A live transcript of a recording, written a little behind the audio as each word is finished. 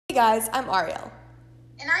Hey guys, I'm Ariel.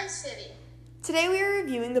 And I'm City. Today we are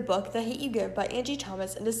reviewing the book The Hate U Give by Angie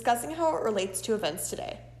Thomas and discussing how it relates to events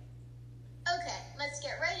today. Okay, let's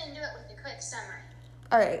get right into it with a quick summary.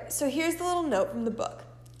 Alright, so here's the little note from the book.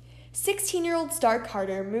 16-year-old Star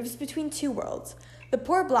Carter moves between two worlds, the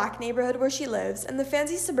poor black neighborhood where she lives and the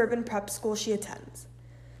fancy suburban prep school she attends.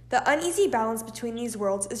 The uneasy balance between these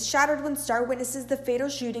worlds is shattered when Star witnesses the fatal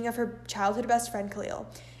shooting of her childhood best friend Khalil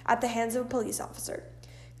at the hands of a police officer.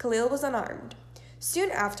 Khalil was unarmed. Soon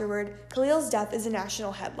afterward, Khalil's death is a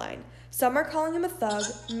national headline. Some are calling him a thug,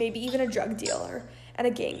 maybe even a drug dealer, and a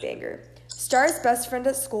gangbanger. Star's best friend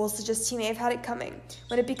at school suggests he may have had it coming.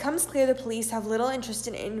 When it becomes clear the police have little interest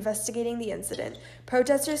in investigating the incident,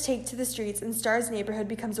 protesters take to the streets and Star's neighborhood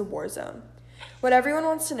becomes a war zone. What everyone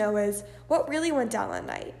wants to know is, what really went down that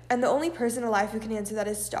night? And the only person alive who can answer that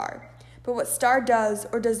is Star. But what Star does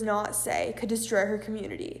or does not say could destroy her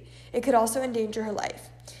community. It could also endanger her life.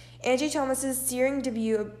 Angie Thomas's searing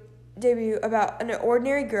debut about an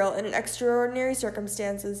ordinary girl in extraordinary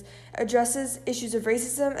circumstances addresses issues of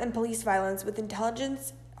racism and police violence with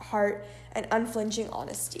intelligence, heart, and unflinching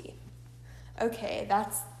honesty. Okay,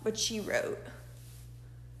 that's what she wrote.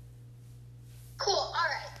 Cool,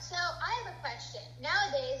 alright, so I have a question.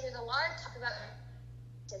 Nowadays, there's a lot of talk about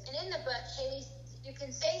racism, and in the book, Haley, you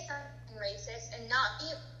can say something racist and not be.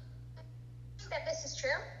 Think that this is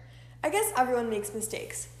true? I guess everyone makes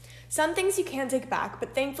mistakes. Some things you can't take back,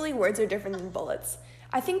 but thankfully words are different than bullets.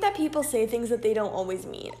 I think that people say things that they don't always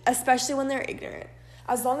mean, especially when they're ignorant.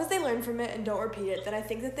 As long as they learn from it and don't repeat it, then I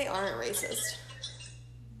think that they aren't racist.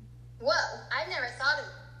 Whoa, I've never thought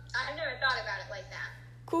about it like that.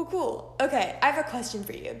 Cool. Okay, I have a question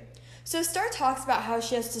for you. So Star talks about how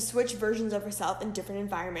she has to switch versions of herself in different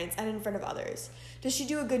environments and in front of others. Does she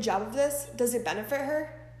do a good job of this? Does it benefit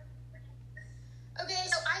her? Okay,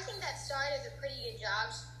 so I think that Star does a pretty good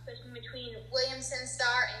job switching between Williamson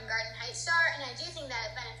Star and Garden Heights Star, and I do think that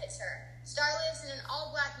it benefits her. Star lives in an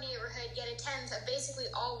all-black neighborhood, yet attends a basically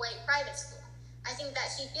all-white private school. I think that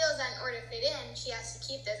she feels that in order to fit in, she has to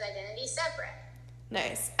keep those identities separate.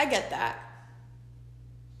 Nice, I get that.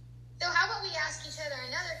 So how about we ask each other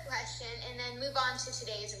another question and then move on to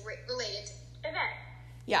today's related event?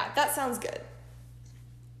 Yeah, that sounds good.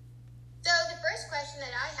 So the first question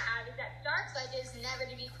that I have is that Star pledges never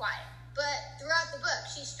to be quiet. But throughout the book,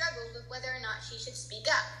 she struggles with whether or not she should speak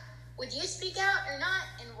up. Would you speak out or not,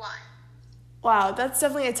 and why? Wow, that's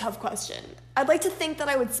definitely a tough question. I'd like to think that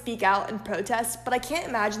I would speak out and protest, but I can't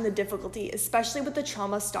imagine the difficulty, especially with the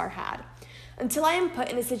trauma Star had. Until I am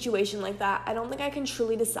put in a situation like that, I don't think I can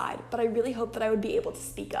truly decide, but I really hope that I would be able to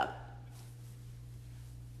speak up.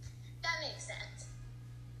 That makes sense.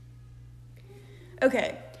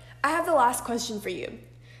 Okay, I have the last question for you.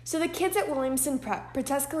 So the kids at Williamson Prep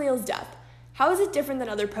protest Khalil's death. How is it different than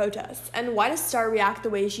other protests? And why does Star react the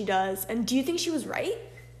way she does? And do you think she was right?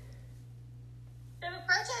 So the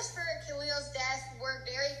protests for Khalil's death were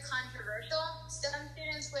very controversial. Some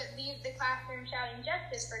students would leave the classroom shouting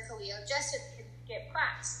justice for Khalil just to skip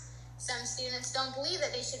class. Some students don't believe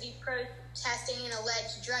that they should be protesting an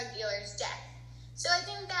alleged drug dealer's death. So I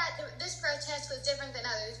think that this protest was different than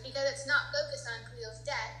others because it's not focused on Khalil's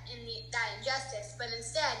death and that injustice, but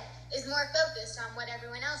instead is more focused on what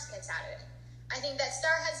everyone else gets out of it. I think that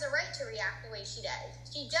Star has the right to react the way she does.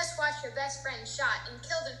 She just watched her best friend shot and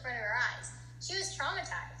killed in front of her eyes. She was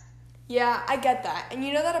traumatized. Yeah, I get that. And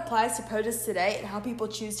you know that applies to protests today and how people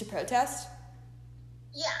choose to protest?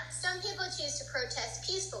 Yeah, some people choose to protest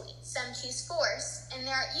peacefully, some choose force, and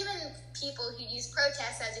there are even people who use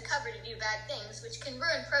protests as a cover to do bad things, which can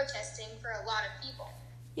ruin protesting for a lot of people.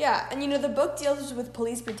 Yeah, and you know, the book deals with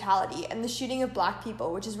police brutality and the shooting of black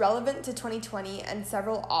people, which is relevant to 2020 and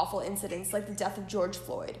several awful incidents like the death of George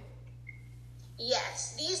Floyd.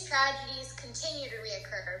 Yes, these tragedies continue to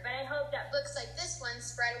reoccur, but I hope that books like this one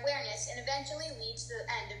spread awareness and eventually lead to the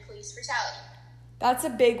end of police brutality. That's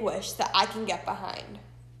a big wish that I can get behind.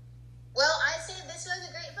 Well, I'd say this was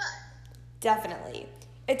a great book. Definitely.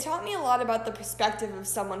 It taught me a lot about the perspective of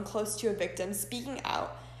someone close to a victim speaking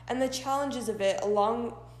out and the challenges of it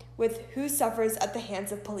along with who suffers at the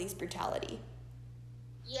hands of police brutality.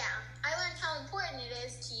 Yeah, I learned how important it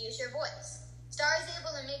is to use your voice. Star is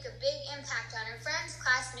able to make a big impact on her friends,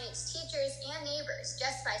 classmates, teachers, and neighbors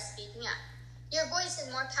just by speaking up. Your voice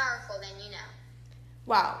is more powerful than you know.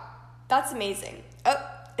 Wow, that's amazing. Oh,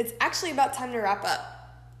 it's actually about time to wrap up.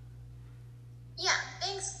 Yeah,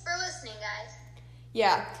 thanks for listening, guys.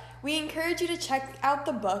 Yeah, we encourage you to check out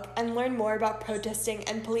the book and learn more about protesting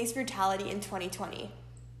and police brutality in 2020.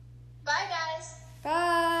 Bye, guys.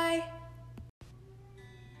 Bye!